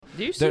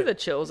Do you see the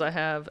chills I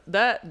have?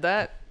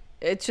 That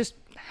it's just,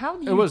 how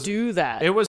do you do that? It was